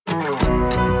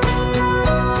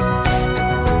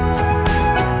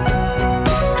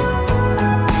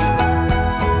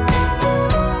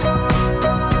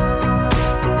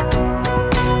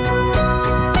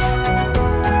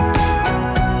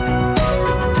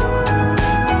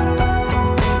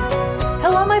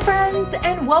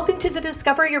Welcome to the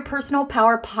Discover Your Personal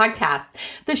Power podcast,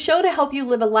 the show to help you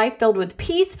live a life filled with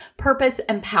peace, purpose,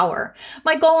 and power.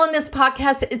 My goal on this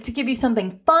podcast is to give you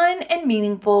something fun and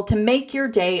meaningful to make your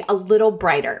day a little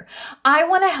brighter. I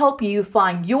want to help you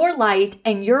find your light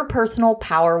and your personal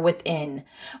power within.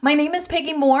 My name is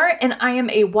Peggy Moore, and I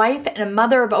am a wife and a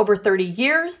mother of over 30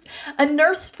 years, a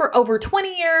nurse for over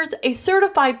 20 years, a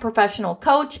certified professional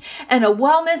coach, and a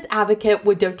wellness advocate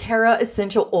with doTERRA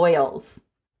essential oils.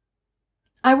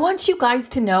 I want you guys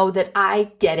to know that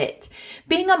I get it.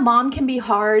 Being a mom can be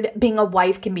hard. Being a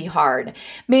wife can be hard.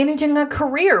 Managing a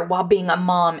career while being a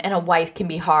mom and a wife can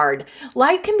be hard.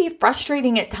 Life can be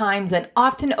frustrating at times and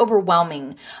often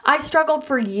overwhelming. I struggled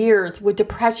for years with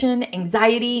depression,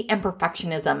 anxiety, and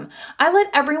perfectionism. I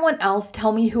let everyone else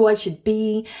tell me who I should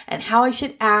be and how I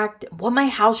should act, what my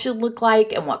house should look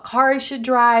like and what car I should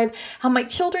drive, how my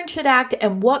children should act,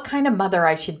 and what kind of mother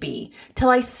I should be,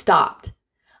 till I stopped.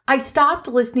 I stopped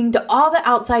listening to all the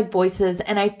outside voices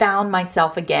and I found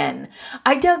myself again.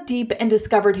 I dug deep and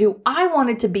discovered who I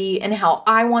wanted to be and how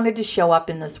I wanted to show up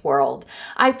in this world.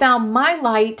 I found my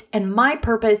light and my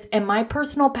purpose and my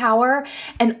personal power,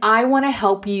 and I want to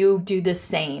help you do the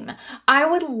same. I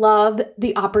would love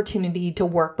the opportunity to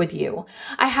work with you.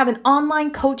 I have an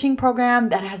online coaching program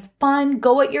that has fun,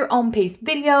 go at your own pace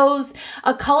videos,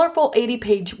 a colorful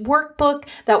 80-page workbook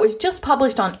that was just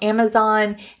published on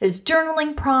Amazon. It is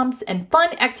journaling prompts and fun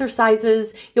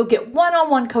exercises. You'll get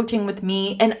one-on-one coaching with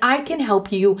me, and I can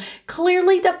help you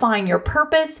clearly define your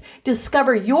purpose,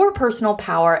 discover your personal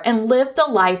power, and live the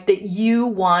life that you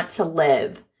want to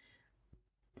live.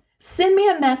 Send me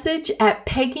a message at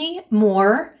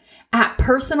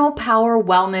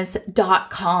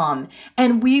peggymoore@personalpowerwellness.com,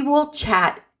 and we will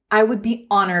chat. I would be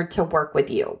honored to work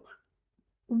with you.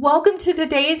 Welcome to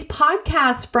today's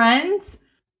podcast, friends.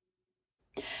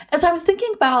 As I was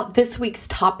thinking about this week's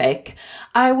topic,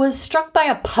 I was struck by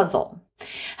a puzzle.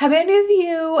 Have any of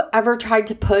you ever tried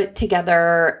to put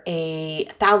together a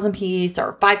 1,000-piece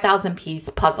or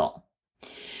 5,000-piece puzzle?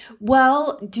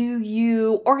 Well, do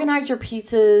you organize your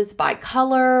pieces by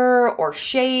color or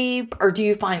shape, or do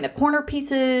you find the corner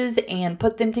pieces and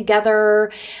put them together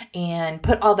and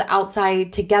put all the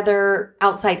outside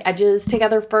edges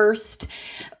together first?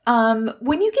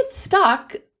 When you get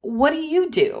stuck, what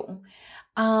do?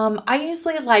 I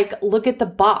usually look at the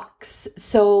box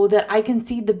so that I can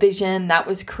see the vision that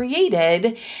was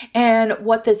created and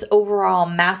what this overall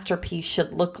masterpiece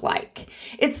should look like.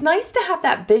 It's nice to have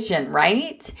that vision,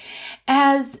 right?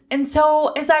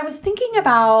 So as I was thinking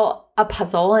about a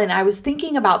puzzle and I was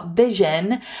thinking about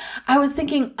vision, I was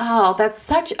thinking, oh, that's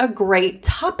such a great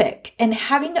topic. And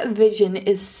having a vision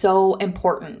is so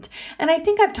important. And I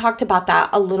think I've talked about that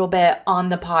a little bit on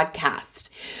the podcast.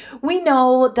 We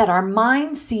know that our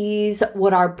mind sees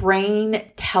what our brain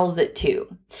tells it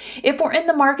to. If we're in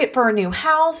the market for a new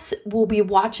house, we'll be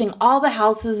watching all the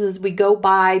houses as we go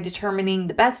by, determining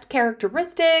the best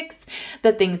characteristics,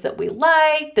 the things that we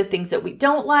like, the things that we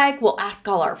don't like. We'll ask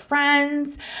all our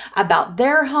friends about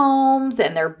their homes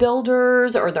and their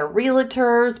builders or their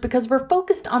realtors because we're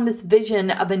focused on this vision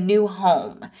of a new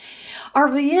home. Our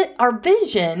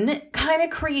vision kind of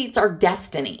creates our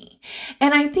destiny.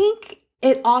 And I think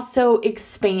it also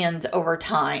expands over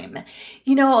time.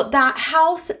 You know, that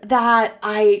house that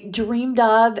I dreamed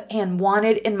of and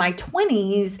wanted in my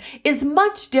 20s is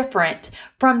much different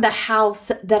from the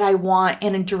house that I want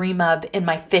and dream of in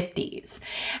my 50s.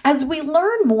 As we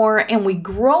learn more and we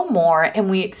grow more and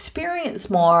we experience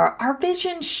more, our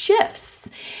vision shifts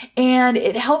and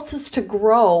it helps us to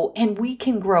grow, and we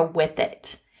can grow with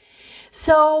it.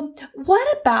 So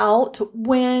what about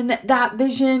when that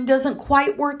vision doesn't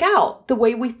quite work out the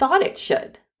way we thought it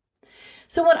should?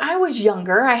 So when I was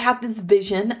younger, I had this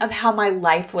vision of how my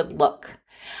life would look.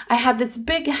 I had this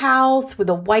big house with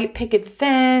a white picket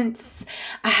fence,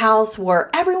 a house where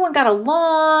everyone got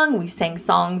along. We sang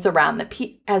songs around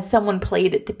as someone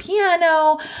played at the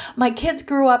piano. My kids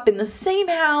grew up in the same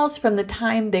house from the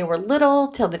time they were little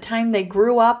till the time they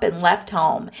grew up and left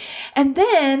home. And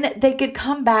then they could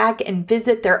come back and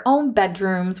visit their own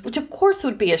bedrooms, which of course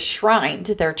would be a shrine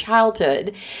to their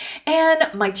childhood.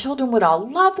 And my children would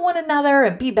all love one another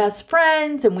and be best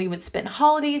friends, and we would spend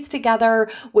holidays together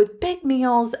with big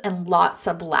meals and lots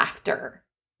of laughter.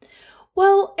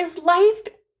 Well, as life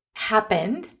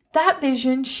happened, that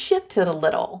vision shifted a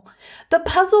little. The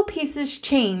puzzle pieces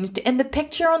changed and the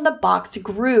picture on the box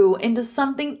grew into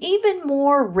something even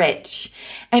more rich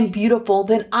and beautiful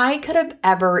than I could have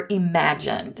ever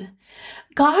imagined.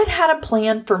 God had a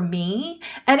plan for me,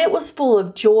 and it was full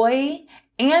of joy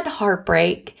and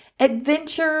heartbreak,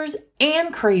 adventures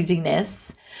and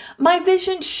craziness. My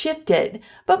vision shifted,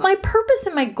 but my purpose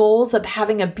and my goals of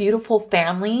having a beautiful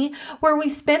family where we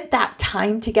spent that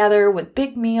time together with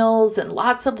big meals and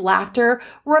lots of laughter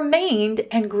remained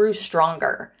and grew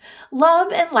stronger.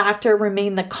 Love and laughter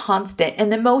remain the constant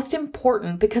and the most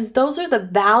important because those are the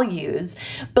values,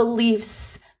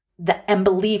 beliefs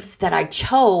that I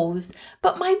chose,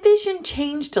 but my vision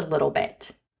changed a little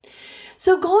bit.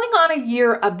 So going on a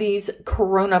year of these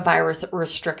coronavirus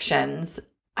restrictions,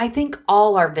 I think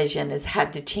all our vision has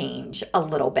had to change a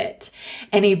little bit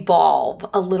and evolve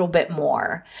a little bit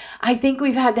more. I think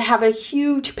we've had to have a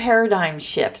huge paradigm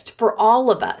shift for all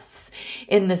of us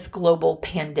in this global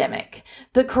pandemic.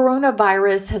 The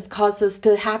coronavirus has caused us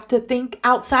to have to think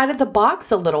outside of the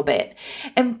box a little bit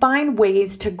and find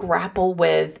ways to grapple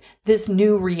with this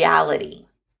new reality.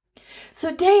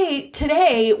 So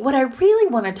today, what I really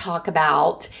want to talk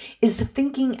about is the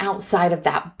thinking outside of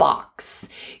that box,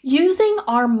 using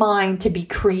our mind to be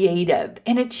creative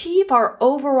and achieve our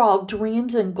overall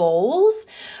dreams and goals,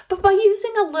 but by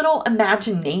using a little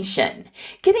imagination,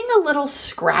 getting a little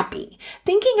scrappy,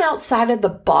 thinking outside of the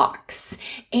box,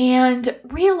 and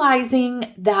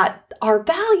realizing that our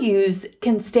values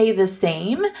can stay the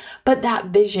same, but that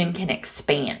vision can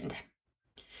expand.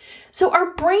 So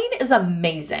our brain is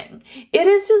amazing. It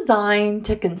is designed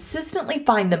to consistently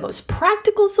find the most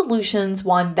practical solutions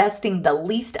while investing the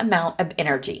least amount of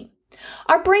energy.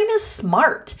 Our brain is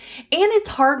smart and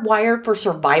it's hardwired for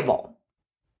survival.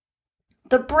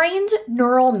 The brain's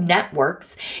neural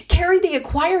networks carry the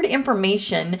acquired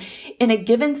information in a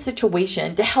given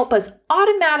situation to help us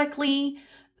automatically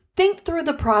think through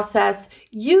the process,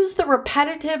 use the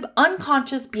repetitive,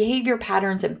 unconscious behavior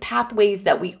patterns and pathways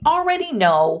that we already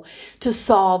know to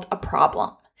solve a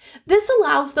problem. This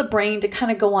allows the brain to kind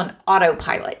of go on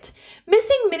autopilot,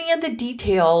 missing many of the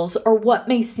details or what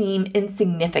may seem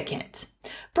insignificant.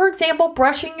 For example,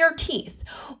 brushing your teeth,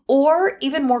 or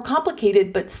even more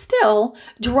complicated, but still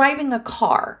driving a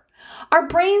car. Our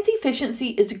brain's efficiency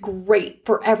is great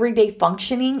for everyday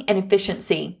functioning and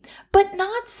efficiency, but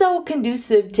not so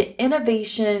conducive to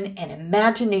innovation and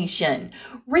imagination,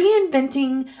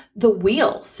 reinventing the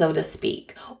wheel, so to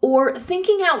speak, or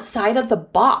thinking outside of the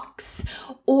box,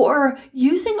 or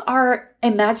using our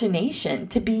imagination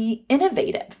to be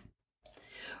innovative.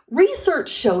 Research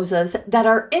shows us that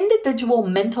our individual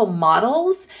mental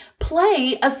models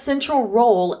play a central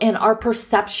role in our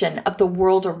perception of the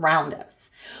world around us.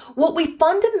 What we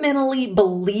fundamentally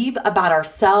believe about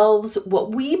ourselves,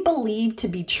 what we believe to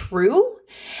be true,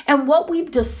 and what we've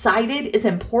decided is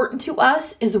important to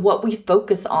us is what we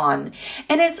focus on.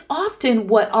 And it's often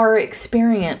what our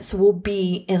experience will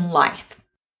be in life.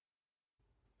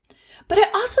 But I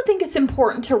also think it's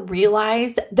important to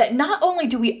realize that not only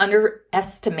do we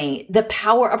underestimate the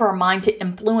power of our mind to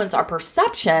influence our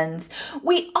perceptions,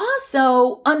 we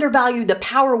also undervalue the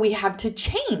power we have to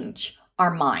change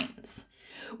our minds.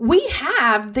 We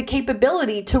have the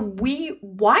capability to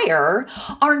rewire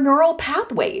our neural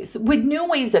pathways with new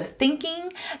ways of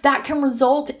thinking that can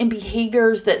result in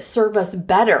behaviors that serve us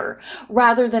better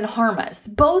rather than harm us,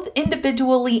 both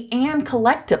individually and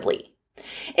collectively.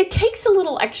 It takes a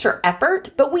little extra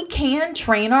effort, but we can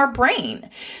train our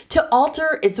brain to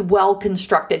alter its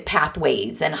well-constructed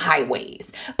pathways and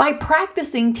highways by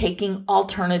practicing taking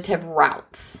alternative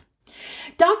routes.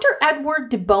 Dr. Edward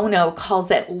de Bono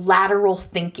calls it lateral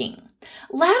thinking.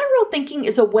 Lateral thinking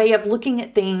is a way of looking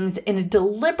at things in a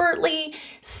deliberately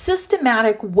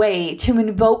systematic way to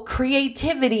invoke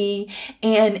creativity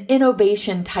and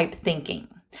innovation type thinking.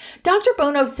 Dr.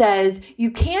 Bono says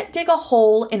you can't dig a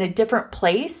hole in a different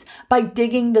place by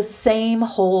digging the same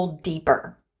hole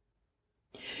deeper.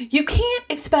 You can't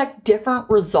expect different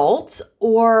results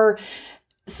or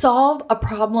solve a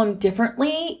problem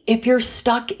differently if you're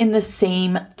stuck in the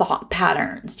same thought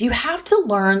patterns. You have to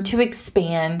learn to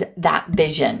expand that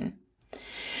vision.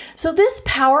 So this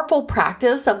powerful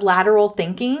practice of lateral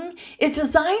thinking is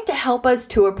designed to help us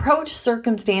to approach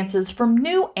circumstances from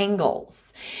new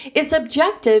angles. Its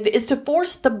objective is to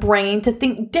force the brain to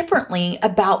think differently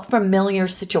about familiar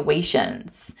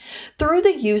situations through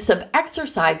the use of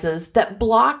exercises that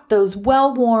block those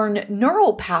well-worn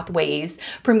neural pathways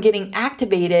from getting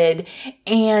activated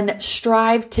and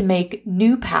strive to make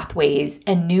new pathways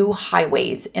and new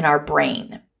highways in our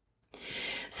brain.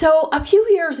 So a few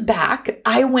years back,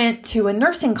 I went to a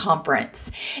nursing conference,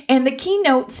 and the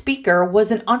keynote speaker was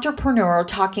an entrepreneur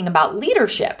talking about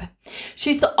leadership.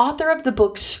 She's the author of the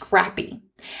book Scrappy.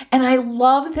 And I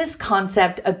love this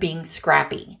concept of being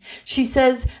scrappy. She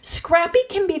says, scrappy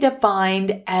can be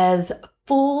defined as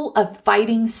full of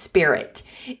fighting spirit.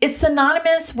 It's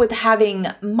synonymous with having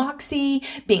moxie,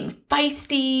 being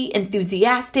feisty,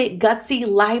 enthusiastic, gutsy,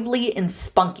 lively, and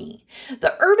spunky.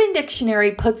 The Urban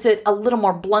Dictionary puts it a little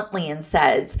more bluntly and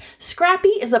says, scrappy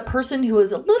is a person who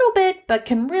is a little bit but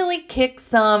can really kick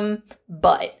some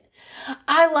butt.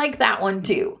 I like that one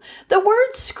too. The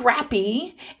word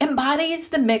scrappy embodies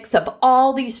the mix of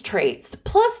all these traits,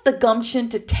 plus the gumption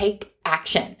to take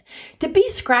action. To be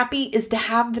scrappy is to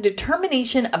have the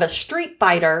determination of a street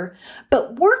fighter,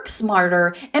 but work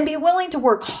smarter and be willing to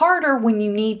work harder when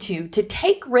you need to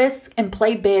take risks and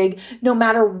play big no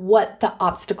matter what the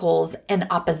obstacles and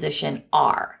opposition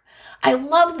are. I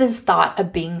love this thought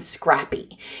of being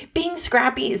scrappy. Being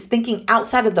scrappy is thinking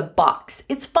outside of the box.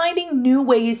 It's finding new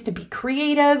ways to be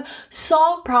creative,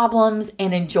 solve problems,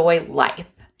 and enjoy life.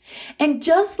 And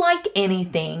just like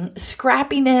anything,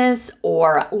 scrappiness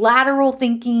or lateral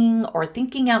thinking or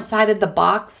thinking outside of the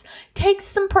box takes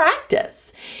some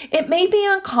practice. It may be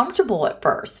uncomfortable at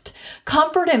first.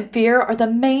 Comfort and fear are the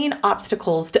main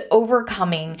obstacles to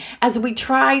overcoming as we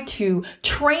try to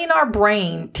train our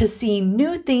brain to see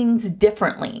new things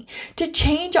differently, to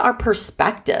change our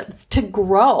perspectives, to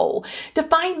grow, to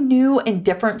find new and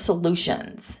different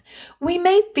solutions. We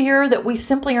may fear that we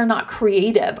simply are not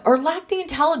creative or lack the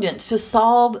intelligence to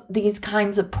solve these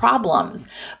kinds of problems,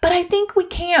 but I think we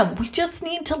can. We just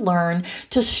need to learn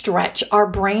to stretch our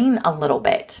brain a little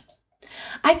bit.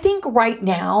 I think right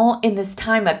now, in this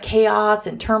time of chaos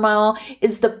and turmoil,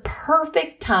 is the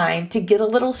perfect time to get a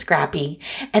little scrappy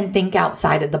and think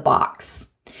outside of the box.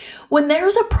 When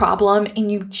there's a problem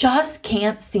and you just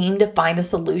can't seem to find a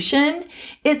solution,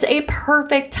 it's a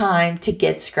perfect time to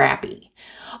get scrappy.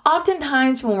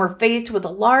 Oftentimes, when we're faced with a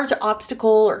large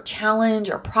obstacle or challenge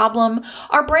or problem,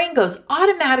 our brain goes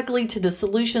automatically to the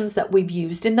solutions that we've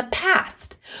used in the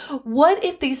past. What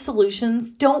if these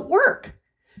solutions don't work?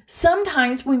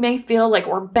 Sometimes we may feel like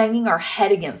we're banging our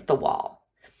head against the wall.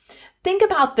 Think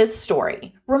about this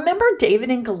story. Remember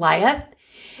David and Goliath?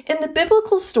 In the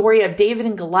biblical story of David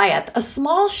and Goliath, a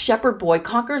small shepherd boy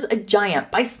conquers a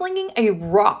giant by slinging a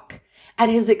rock at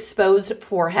his exposed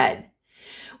forehead.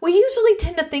 We usually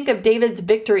tend to think of David's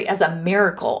victory as a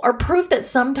miracle or proof that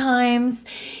sometimes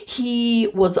he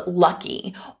was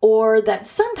lucky or that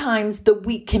sometimes the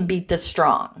weak can beat the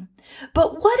strong.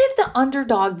 But what if the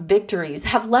underdog victories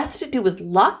have less to do with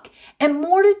luck and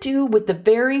more to do with the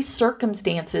very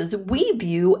circumstances we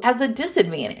view as a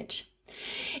disadvantage?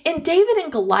 In David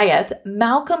and Goliath,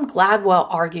 Malcolm Gladwell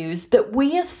argues that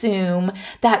we assume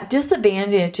that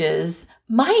disadvantages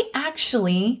might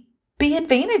actually be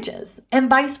advantages and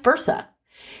vice versa.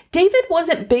 David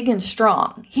wasn't big and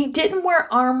strong. He didn't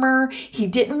wear armor. He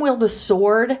didn't wield a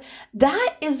sword.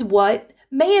 That is what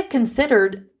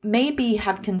maybe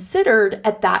have considered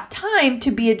at that time to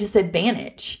be a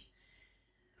disadvantage.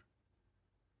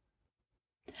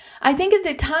 I think at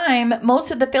the time, most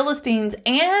of the Philistines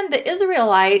and the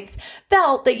Israelites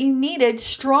felt that you needed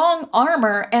strong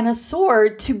armor and a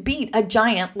sword to beat a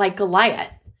giant like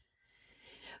Goliath.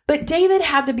 But David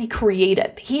had to be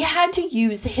creative. He had to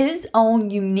use his own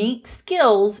unique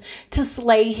skills to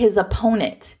slay his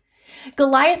opponent.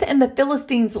 Goliath and the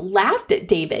Philistines laughed at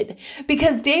David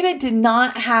because David did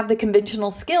not have the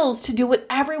conventional skills to do what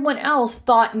everyone else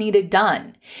thought needed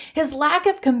done. His lack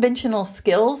of conventional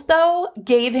skills, though,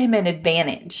 gave him an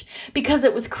advantage because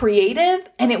it was creative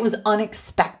and it was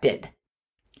unexpected.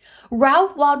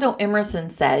 Ralph Waldo Emerson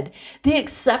said, "The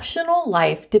exceptional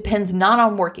life depends not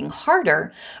on working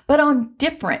harder, but on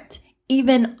different,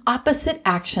 even opposite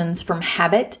actions from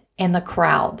habit and the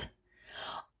crowd."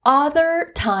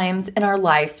 Other times in our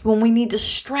lives when we need to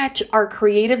stretch our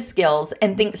creative skills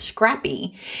and think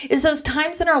scrappy is those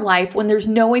times in our life when there's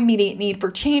no immediate need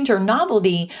for change or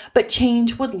novelty, but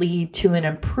change would lead to an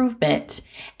improvement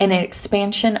and an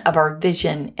expansion of our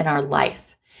vision in our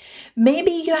life.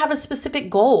 Maybe you have a specific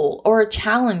goal or a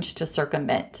challenge to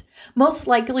circumvent, most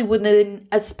likely within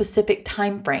a specific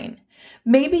time frame.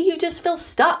 Maybe you just feel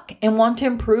stuck and want to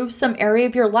improve some area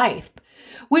of your life.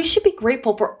 We should be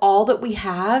grateful for all that we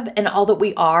have and all that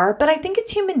we are, but I think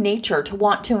it's human nature to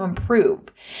want to improve.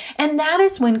 And that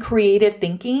is when creative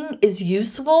thinking is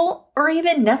useful or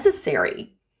even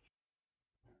necessary.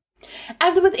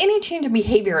 As with any change in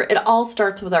behavior, it all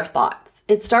starts with our thoughts.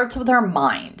 It starts with our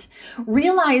mind.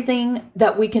 Realizing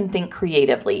that we can think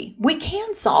creatively. We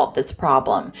can solve this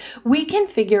problem. We can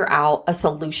figure out a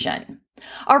solution.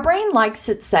 Our brain likes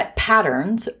its set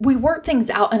patterns. We work things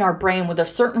out in our brain with a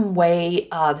certain way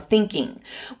of thinking.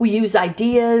 We use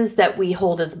ideas that we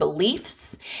hold as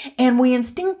beliefs, and we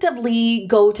instinctively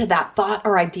go to that thought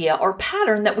or idea or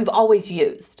pattern that we've always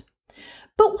used.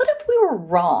 But what if we were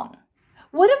wrong?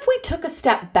 What if we took a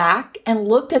step back and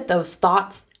looked at those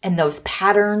thoughts and those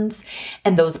patterns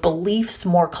and those beliefs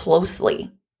more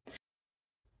closely?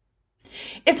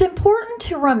 It's important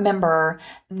to remember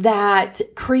that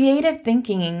creative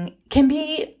thinking can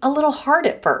be a little hard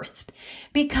at first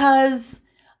because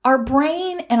our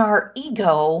brain and our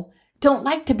ego don't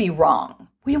like to be wrong.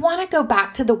 We want to go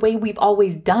back to the way we've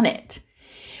always done it.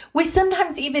 We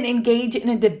sometimes even engage in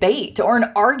a debate or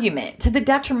an argument to the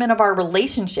detriment of our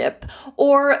relationship,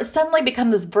 or suddenly become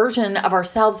this version of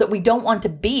ourselves that we don't want to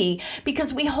be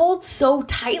because we hold so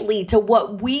tightly to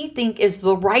what we think is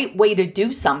the right way to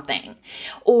do something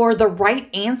or the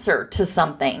right answer to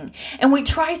something. And we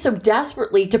try so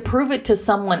desperately to prove it to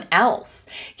someone else.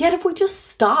 Yet if we just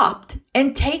stopped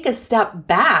and take a step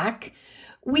back,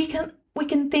 we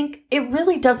can think it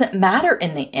really doesn't matter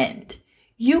in the end.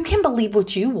 You can believe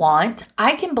what you want.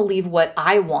 I can believe what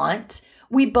I want.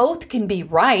 We both can be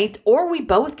right, or we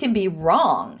both can be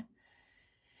wrong.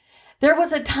 There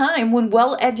was a time when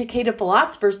well-educated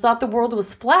philosophers thought the world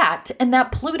was flat and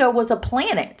that Pluto was a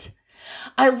planet.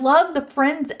 I love the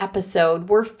Friends episode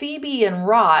where Phoebe and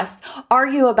Ross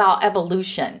argue about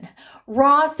evolution.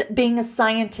 Ross, being a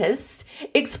scientist,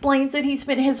 explains that he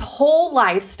spent his whole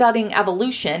life studying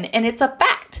evolution and it's a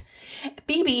fact.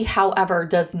 Phoebe, however,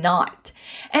 does not.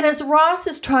 And as Ross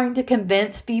is trying to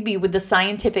convince Phoebe with the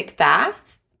scientific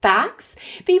facts,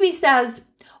 Phoebe says,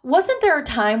 "Wasn't there a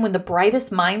time when the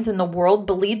brightest minds in the world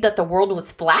believed that the world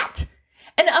was flat?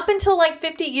 And up until like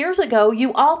 50 years ago,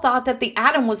 you all thought that the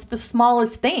atom was the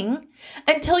smallest thing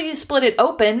until you split it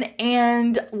open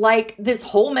and like this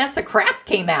whole mess of crap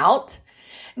came out.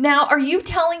 Now, are you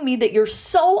telling me that you're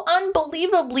so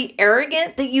unbelievably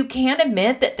arrogant that you can't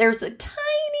admit that there's a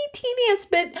teeniest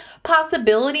bit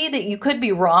possibility that you could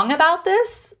be wrong about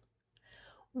this?"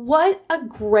 What a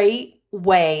great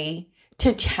way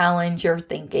to challenge your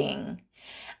thinking.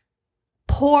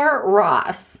 Poor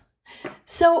Ross.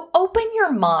 So open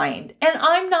your mind. And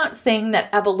I'm not saying that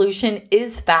evolution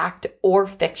is fact or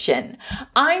fiction.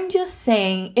 I'm just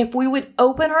saying if we would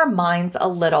open our minds a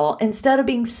little, instead of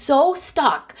being so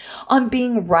stuck on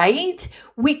being right,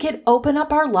 we could open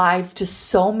up our lives to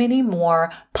so many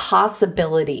more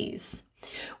possibilities.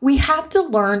 We have to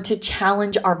learn to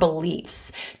challenge our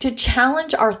beliefs, to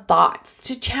challenge our thoughts,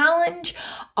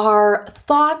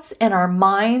 and our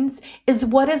minds is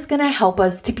what is going to help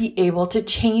us to be able to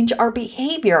change our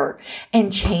behavior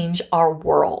and change our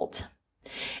world.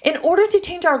 In order to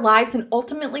change our lives and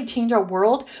ultimately change our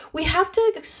world, we have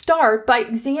to start by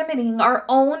examining our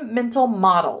own mental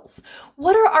models.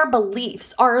 What are our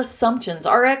beliefs, our assumptions,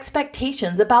 our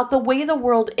expectations about the way the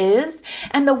world is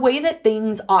and the way that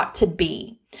things ought to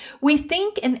be? We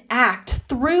think and act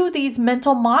through these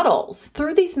mental models,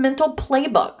 through these mental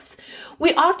playbooks.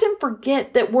 We often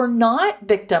forget that we're not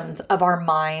victims of our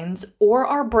minds or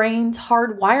our brain's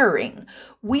hardwiring.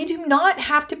 We do not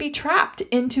have to be trapped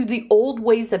into the old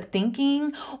ways of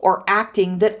thinking or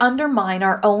acting that undermine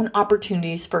our own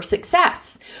opportunities for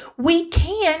success. We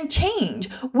can change.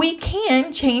 We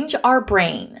can change our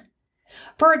brain.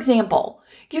 For example,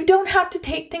 you don't have to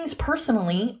take things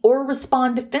personally or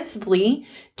respond defensively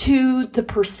to the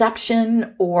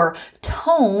perception or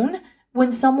tone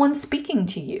when someone's speaking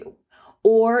to you,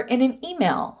 or in an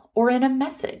email or in a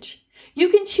message. You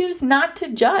can choose not to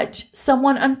judge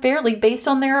someone unfairly based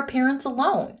on their appearance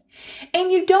alone.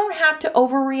 And you don't have to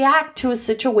overreact to a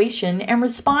situation and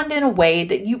respond in a way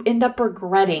that you end up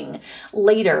regretting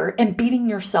later and beating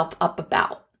yourself up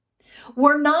about.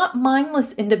 We're not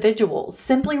mindless individuals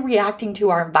simply reacting to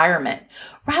our environment.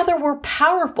 Rather, we're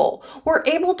powerful. We're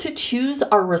able to choose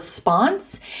our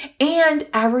response and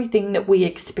everything that we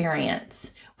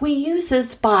experience. We use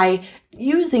this by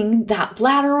using that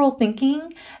lateral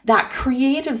thinking, that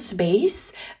creative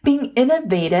space, being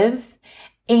innovative,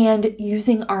 and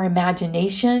using our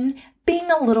imagination, being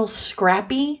a little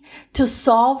scrappy to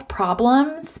solve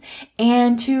problems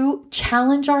and to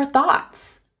challenge our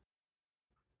thoughts.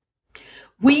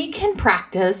 We can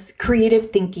practice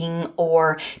creative thinking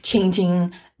or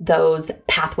changing those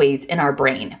pathways in our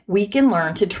brain. We can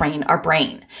learn to train our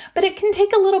brain, but it can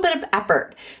take a little bit of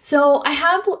effort. So I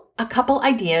have a couple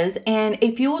ideas and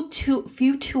a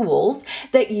few tools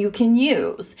that you can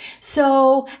use.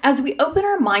 So as we open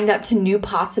our mind up to new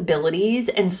possibilities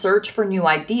and search for new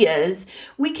ideas,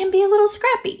 we can be a little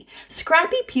scrappy.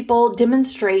 Scrappy people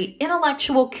demonstrate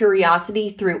intellectual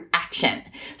curiosity through action.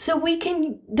 So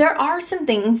there are some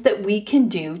things that we can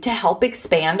do to help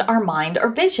expand our mind or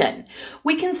vision.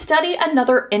 We can study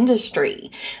another industry.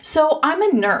 So I'm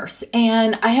a nurse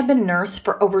and I have been a nurse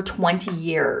for over 20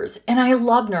 years and I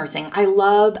love nursing. I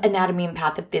love anatomy and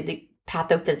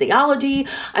pathophysiology.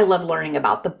 I love learning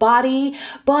about the body.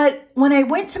 But when I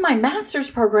went to my master's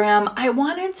program, I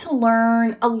wanted to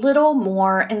learn a little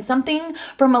more and something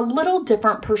from a little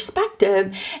different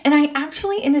perspective. And I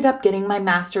actually ended up getting my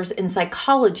master's in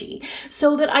psychology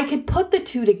so that I could put the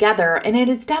two together. And it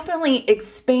has definitely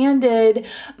expanded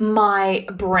my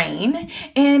brain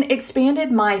and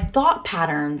expanded my thought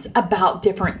patterns about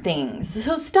different things.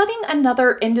 So studying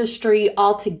another industry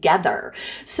altogether.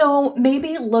 So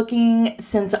maybe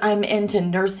since I'm into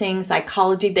nursing,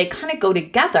 psychology, they kind of go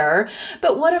together.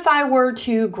 But what if I were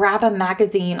to grab a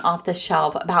magazine off the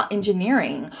shelf about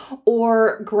engineering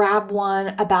or grab one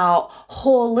about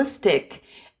holistic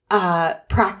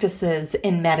practices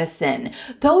in medicine?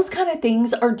 Those kind of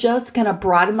things are just going to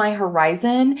broaden my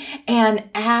horizon and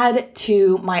add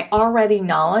to my already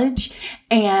knowledge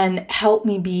and help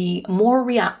me be more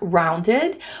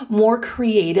rounded, more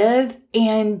creative,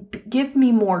 and give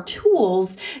me more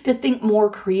tools to think more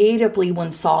creatively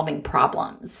when solving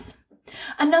problems.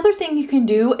 Another thing you can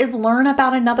do is learn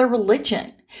about another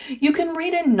religion. You can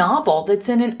read a novel that's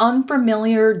in an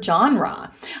unfamiliar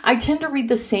genre. I tend to read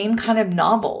the same kind of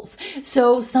novels.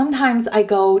 So sometimes I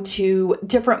go to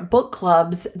different book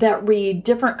clubs that read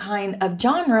different kind of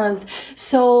genres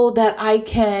so that I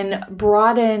can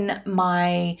broaden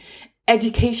my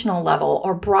educational level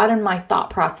or broaden my thought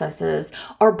processes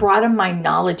or broaden my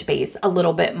knowledge base a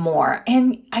little bit more.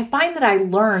 And I find that I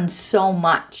learn so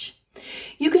much.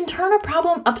 You can turn a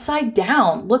problem upside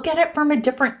down, look at it from a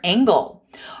different angle,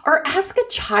 or ask a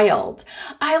child.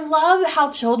 I love how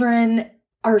children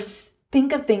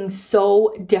think of things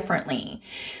so differently.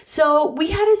 So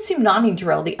we had a tsunami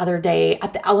drill the other day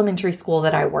at the elementary school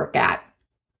that I work at.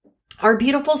 Our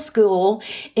beautiful school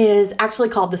is actually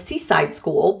called the Seaside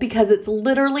School because it's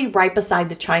literally right beside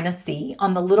the China Sea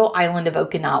on the little island of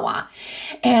Okinawa.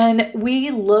 And when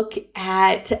we look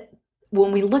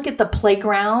at the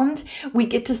playground, we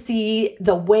get to see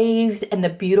the waves and the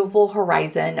beautiful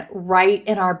horizon right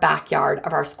in our backyard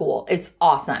of our school. It's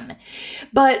awesome.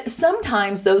 But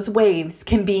sometimes those waves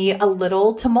can be a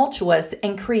little tumultuous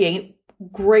and create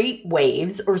great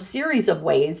waves or series of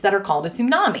waves that are called a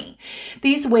tsunami.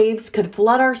 These waves could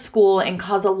flood our school and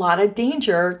cause a lot of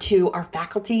danger to our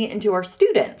faculty and to our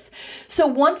students. So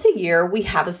once a year, we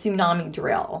have a tsunami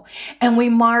drill and we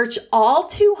march all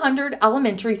 200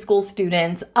 elementary school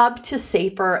students up to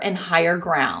safer and higher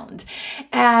ground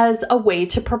as a way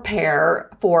to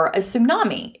prepare for a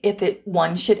tsunami if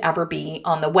one should ever be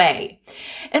on the way.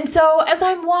 And so as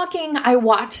I'm walking, I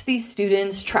watch these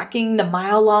students trekking the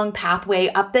mile-long pathway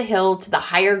up the hill to the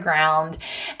higher ground.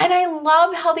 And I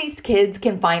love how these kids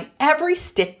can find every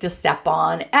stick to step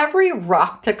on, every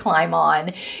rock to climb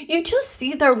on. You just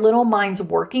see their little minds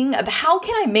working of how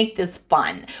can I make this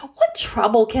fun? What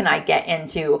trouble can I get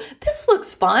into? This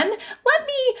looks fun. Let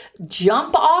me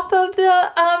jump off of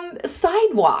the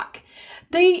sidewalk.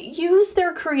 They use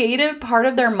their creative part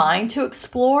of their mind to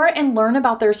explore and learn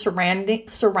about their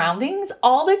surroundings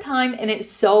all the time, and it's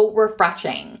so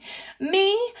refreshing.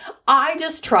 Me, I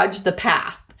just trudge the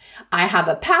path. I have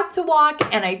a path to walk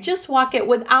and I just walk it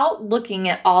without looking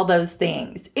at all those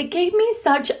things. It gave me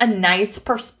such a nice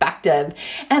perspective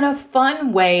and a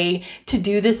fun way to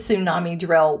do this tsunami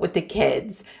drill with the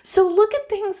kids. So look at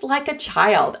things like a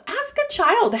child. Ask a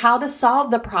child how to solve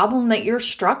the problem that you're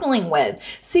struggling with.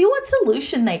 See what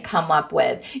solution they come up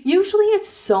with. Usually it's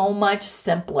so much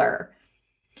simpler.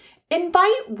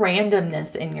 Invite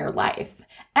randomness in your life.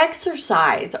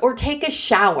 Exercise or take a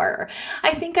shower.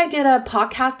 I think I did a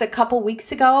podcast a couple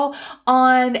weeks ago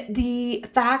on the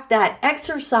fact that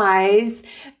exercise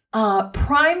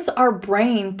primes our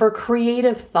brain for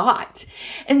creative thought.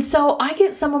 And so I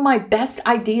get some of my best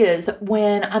ideas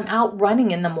when I'm out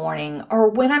running in the morning or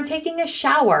when I'm taking a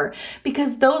shower,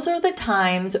 because those are the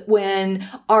times when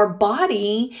our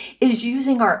body is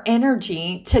using our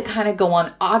energy to kind of go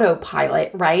on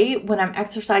autopilot, right? When I'm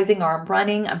exercising or I'm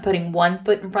running, I'm putting one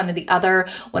foot in front of the other.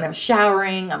 When I'm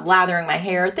showering, I'm lathering my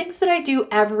hair, things that I do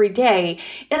every day.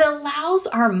 It allows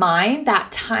our mind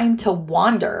that time to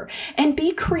wander and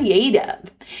be creative.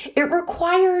 It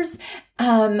requires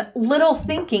little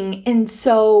thinking, and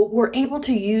so we're able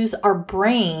to use our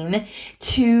brain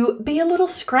to be a little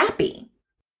scrappy.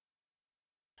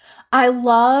 I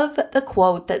love the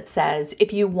quote that says,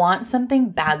 if you want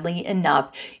something badly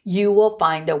enough, you will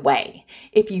find a way.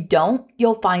 If you don't,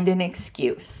 you'll find an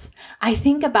excuse. I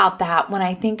think about that when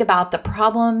I think about the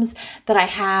problems that I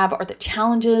have or the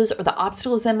challenges or the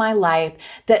obstacles in my life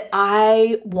that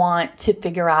I want to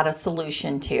figure out a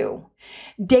solution to.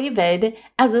 David,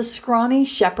 as a scrawny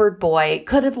shepherd boy,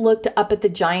 could have looked up at the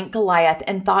giant Goliath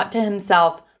and thought to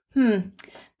himself,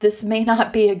 this may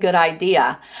not be a good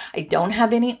idea. I don't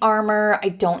have any armor. I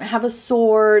don't have a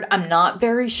sword. I'm not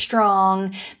very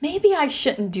strong. Maybe I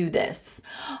shouldn't do this.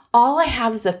 All I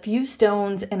have is a few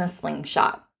stones and a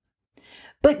slingshot.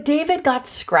 But David got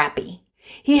scrappy.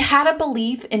 He had a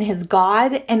belief in his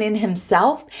God and in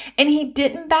himself, and he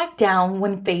didn't back down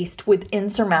when faced with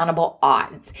insurmountable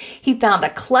odds. He found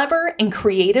a clever and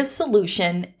creative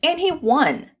solution, and he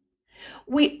won.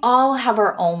 We all have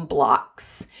our own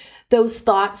blocks. Those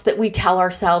thoughts that we tell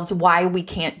ourselves why we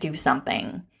can't do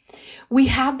something. We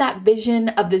have that vision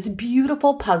of this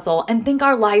beautiful puzzle and think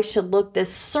our life should look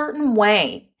this certain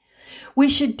way. We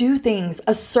should do things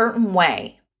a certain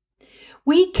way.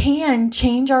 We can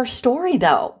change our story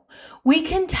though. We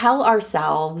can tell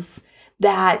ourselves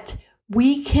that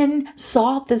we can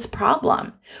solve this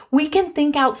problem. We can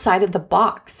think outside of the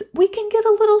box. We can get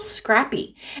a little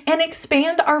scrappy and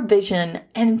expand our vision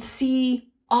and see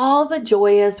all the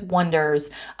joyous wonders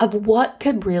of what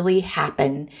could really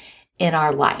happen in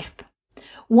our life.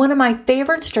 One of my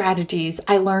favorite strategies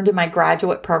I learned in my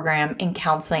graduate program in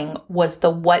counseling was the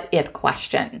what if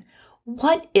question.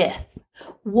 What if?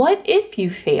 What if you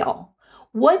fail?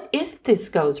 What if this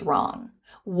goes wrong?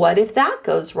 What if that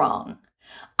goes wrong?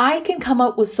 I can come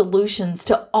up with solutions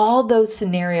to all those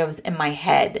scenarios in my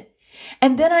head.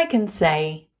 And then I can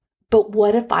say, but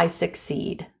what if I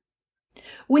succeed?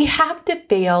 We have to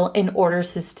fail in order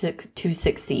to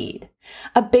succeed.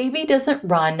 A baby doesn't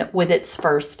run with its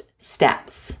first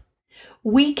steps.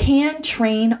 We can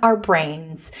train our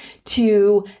brains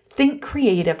to think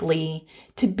creatively,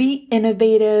 to be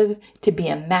innovative, to be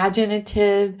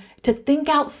imaginative, to think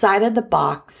outside of the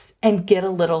box and get a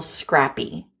little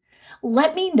scrappy.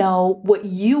 Let me know what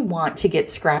you want to get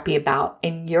scrappy about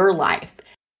in your life.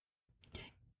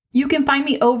 You can find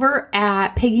me over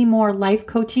at Peggy Moore Life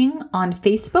Coaching on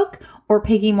Facebook or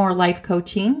Peggy Moore Life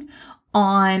Coaching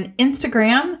on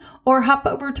Instagram, or hop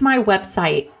over to my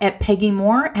website at Peggy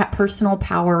Moore at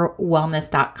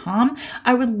personalpowerwellness.com.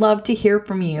 I would love to hear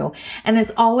from you. And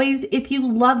as always, if you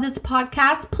love this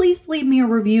podcast, please leave me a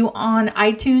review on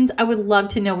iTunes. I would love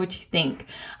to know what you think.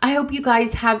 I hope you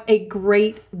guys have a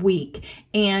great week.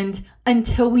 And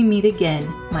until we meet again,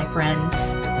 my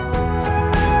friends.